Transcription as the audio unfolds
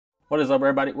What is up,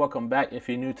 everybody? Welcome back. If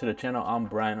you're new to the channel, I'm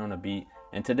Bryanonthebeat,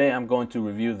 and today I'm going to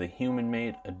review the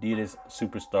human-made Adidas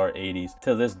Superstar 80s.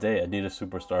 Till this day, Adidas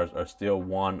Superstars are still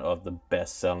one of the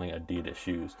best-selling Adidas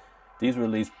shoes. These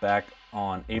released back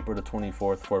on April the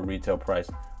 24th for a retail price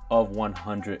of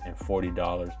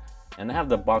 $140. And I have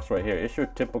the box right here. It's your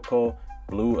typical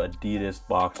blue Adidas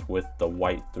box with the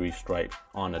white 3 stripes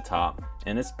on the top.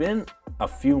 And it's been a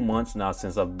few months now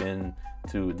since I've been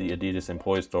to the Adidas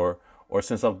employee store, or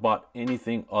since I've bought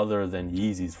anything other than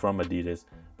Yeezys from Adidas.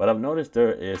 But I've noticed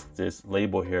there is this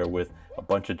label here with a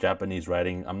bunch of Japanese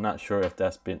writing. I'm not sure if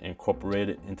that's been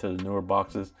incorporated into the newer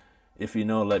boxes. If you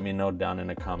know, let me know down in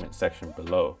the comment section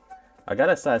below. I got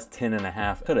a size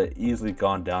 10.5. Could have easily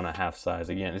gone down a half size.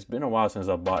 Again, it's been a while since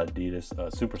I bought Adidas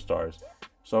Superstars,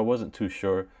 so I wasn't too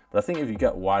sure. But I think if you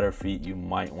got wider feet, you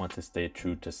might want to stay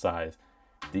true to size.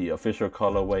 The official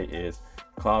colorway is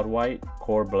cloud white,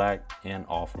 core black, and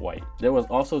off-white. There was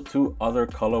also 2 other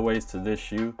colorways to this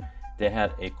shoe. They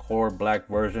had a core black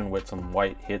version with some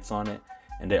white hits on it,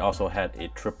 and they also had a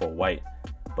triple white.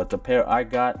 But the pair I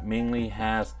got mainly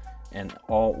has an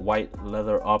all white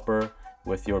leather upper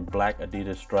with your black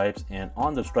Adidas stripes, and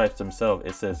on the stripes themselves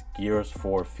it says gears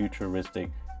for futuristic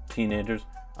teenagers.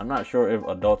 I'm not sure if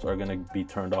adults are going to be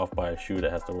turned off by a shoe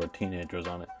that has the word teenagers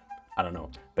on it. I don't know.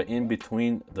 But in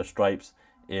between the stripes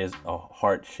is a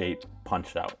heart-shaped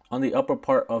punch out. On the upper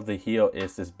part of the heel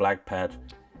is this black patch,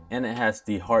 and it has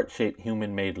the heart-shaped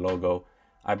human-made logo.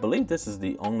 I believe this is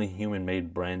the only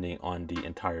human-made branding on the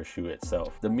entire shoe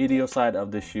itself. The medial side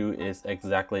of the shoe is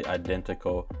exactly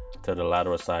identical to the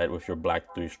lateral side with your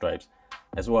black 3 stripes,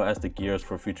 as well as the gears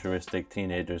for futuristic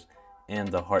teenagers and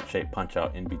the heart-shaped punch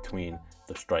out in between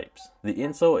the stripes. The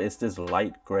insole is this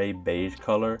light gray beige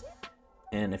color,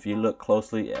 and if you look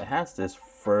closely, it has this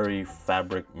furry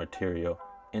fabric material,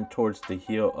 and towards the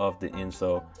heel of the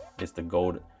insole is the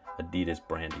gold Adidas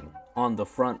branding. On the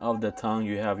front of the tongue,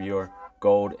 you have your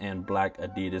gold and black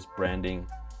Adidas branding.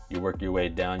 You work your way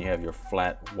down, you have your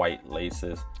flat white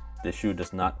laces. This shoe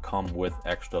does not come with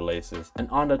extra laces. And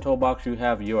on the toe box, you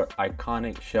have your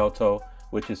iconic shell toe,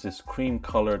 which is this cream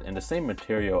colored and the same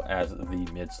material as the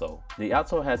midsole. The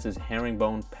outsole has this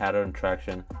herringbone pattern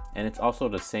traction, and it's also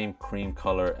the same cream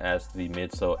color as the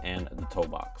midsole and the toe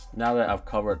box. Now that I've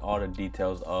covered all the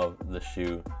details of the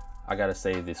shoe, I gotta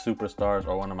say the Superstars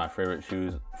are one of my favorite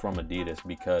shoes from Adidas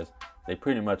because they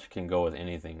pretty much can go with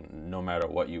anything, no matter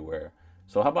what you wear.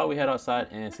 So how about we head outside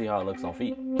and see how it looks on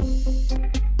feet.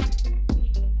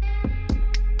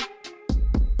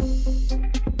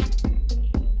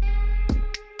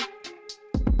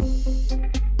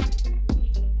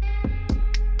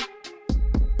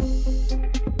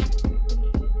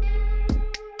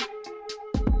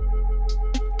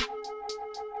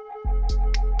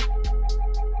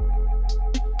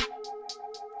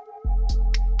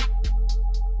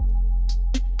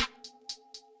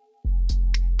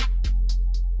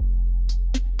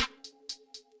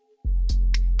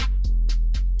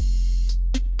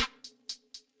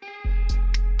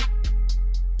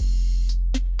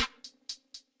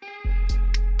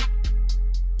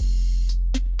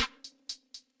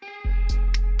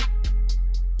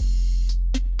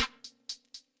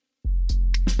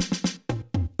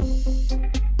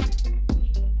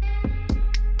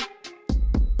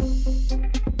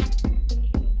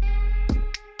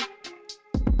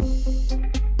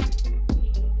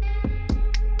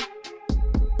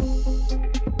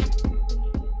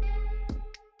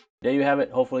 There you have it.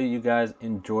 Hopefully you guys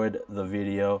enjoyed the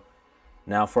video.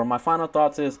 Now for my final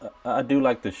thoughts is I do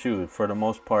like the shoe. For the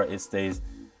most part, it stays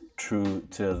true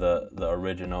to the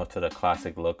original, to the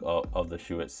classic look of the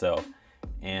shoe itself.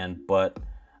 But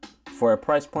for a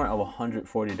price point of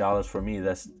 $140 for me,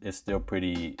 is still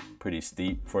pretty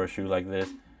steep for a shoe like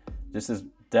this. This is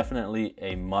definitely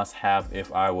a must-have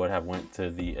if I would have went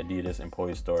to the Adidas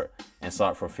employee store and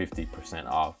saw it for 50%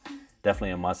 off.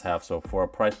 Definitely a must-have. So for a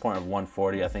price point of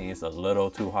 $140, I think it's a little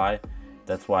too high.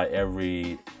 That's why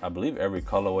I believe every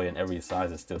colorway and every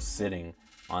size is still sitting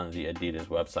on the Adidas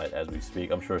website as we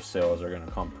speak. I'm sure sales are going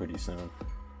to come pretty soon.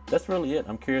 That's really it.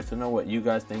 I'm curious to know what you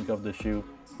guys think of the shoe,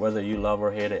 whether you love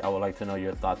or hate it. I would like to know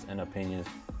your thoughts and opinions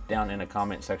down in the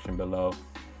comment section below.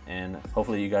 And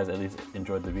hopefully you guys at least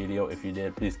enjoyed the video. If you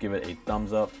did, please give it a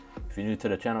thumbs up. If you're new to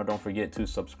the channel, don't forget to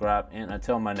subscribe. And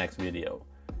until my next video,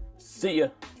 see ya.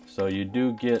 So you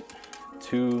do get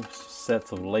 2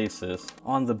 sets of laces.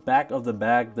 On the back of the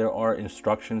bag, there are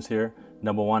instructions here.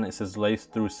 Number 1, it says lace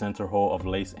through center hole of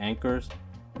lace anchors.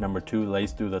 Number 2,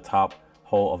 lace through the top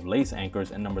hole of lace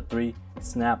anchors. And number 3,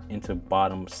 snap into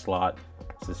bottom slot.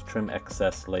 This is trim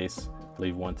excess lace,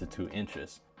 leave 1 to 2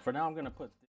 inches. For now, I'm gonna put